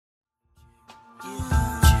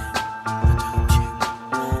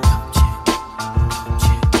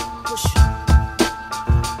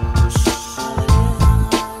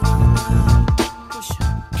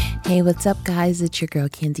Hey, what's up, guys? It's your girl,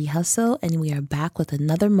 Candy Hustle, and we are back with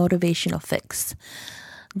another motivational fix.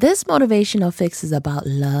 This motivational fix is about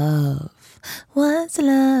love. What's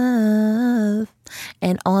love?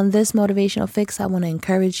 And on this motivational fix, I want to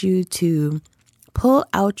encourage you to pull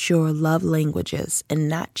out your love languages and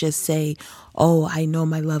not just say, oh, I know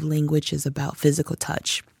my love language is about physical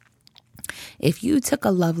touch. If you took a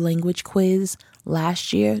love language quiz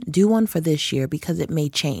last year, do one for this year because it may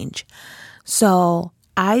change. So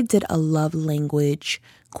I did a love language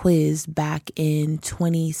quiz back in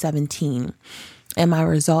 2017, and my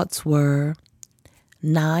results were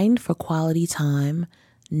 9 for quality time,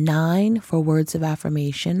 9 for words of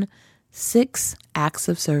affirmation, 6 acts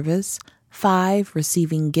of service, 5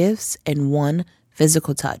 receiving gifts, and 1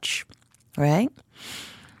 physical touch, right?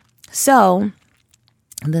 So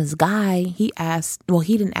this guy, he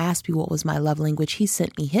didn't ask me what was my love language. He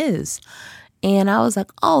sent me his, and I was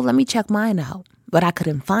like, oh, let me check mine out. But I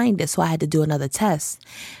couldn't find it, so I had to do another test.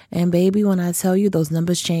 And baby, when I tell you those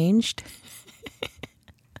numbers changed.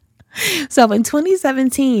 So in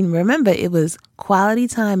 2017, remember, it was quality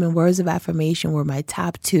time and words of affirmation were my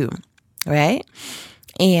top 2, right?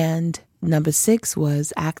 And number 6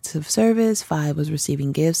 was acts of service, 5 was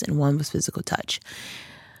receiving gifts, and 1 was physical touch.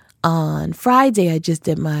 On Friday, I just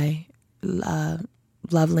did my love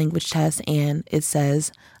language test, and it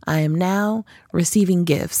says I am now receiving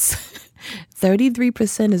gifts.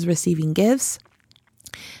 33% is receiving gifts.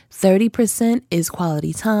 30% is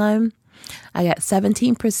quality time. I got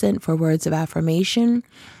 17% for words of affirmation,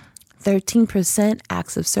 13%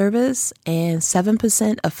 acts of service, and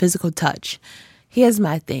 7% of physical touch. Here's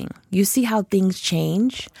my thing. You see how things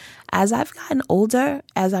change? As I've gotten older,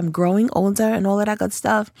 as I'm growing older and all of that good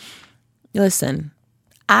stuff, listen,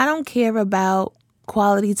 I don't care about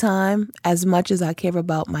quality time as much as I care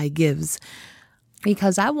about my gives.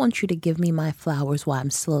 Because I want you to give me my flowers while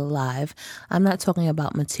I'm still alive. I'm not talking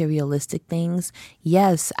about materialistic things.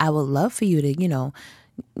 Yes, I would love for you to,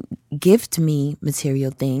 gift me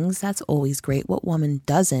material things. That's always great. What woman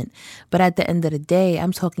doesn't? But at the end of the day,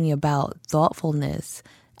 I'm talking about thoughtfulness,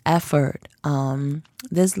 effort.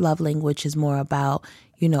 This love language is more about,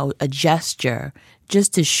 a gesture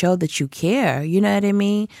just to show that you care. You know what I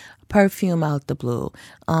mean? Perfume out the blue.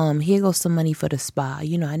 Here goes some money for the spa.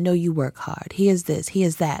 I know you work hard. Here's this,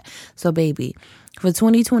 here's that. So baby, for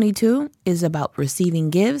 2022 is about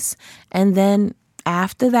receiving gifts. And then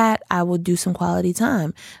after that, I will do some quality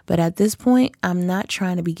time. But at this point, I'm not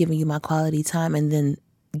trying to be giving you my quality time and then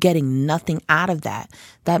getting nothing out of that.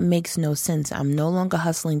 That makes no sense. I'm no longer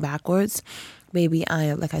hustling backwards. Baby,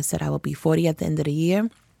 like I said, I will be 40 at the end of the year.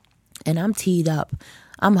 And I'm teed up.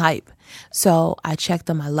 I'm hype. So I checked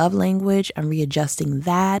on my love language. I'm readjusting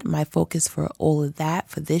that. My focus for all of that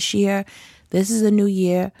for this year. This is a new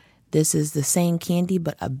year. This is the same candy,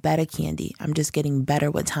 but a better candy. I'm just getting better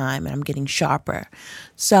with time and I'm getting sharper.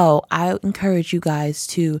 So I encourage you guys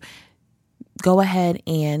to go ahead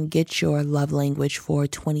and get your love language for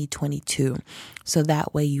 2022. So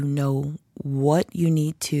that way you know what you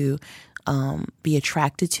need to be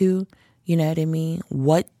attracted to. You know what I mean?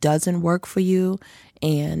 What doesn't work for you?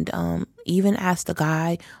 And even ask the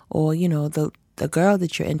guy or, the girl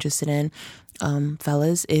that you're interested in,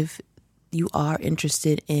 fellas, if you are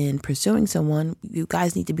interested in pursuing someone, you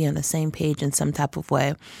guys need to be on the same page in some type of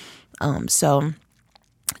way. So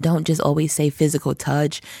don't just always say physical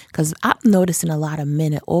touch, because I'm noticing a lot of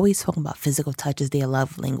men are always talking about physical touch as their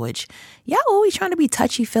love language. Y'all always trying to be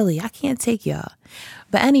touchy-feely. I can't take y'all.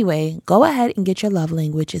 But anyway, go ahead and get your love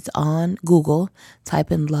language. It's on Google. Type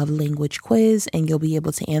in love language quiz and you'll be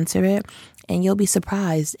able to answer it. And you'll be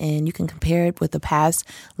surprised, and you can compare it with the past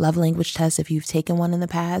love language test if you've taken one in the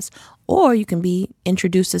past, or you can be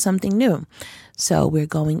introduced to something new. So we're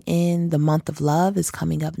going in. The month of love is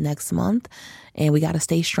coming up next month, and we got to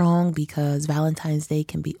stay strong because Valentine's Day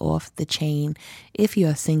can be off the chain if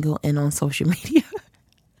you're single and on social media.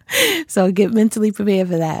 So get mentally prepared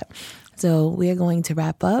for that. So we're going to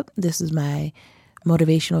wrap up. This is my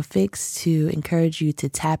motivational fix to encourage you to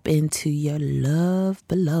tap into your love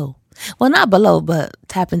below. Well, not below, but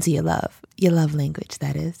tap into your love language,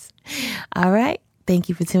 that is. All right. Thank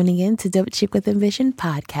you for tuning in to Dope Chick with Ambition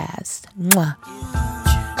podcast. Mwah.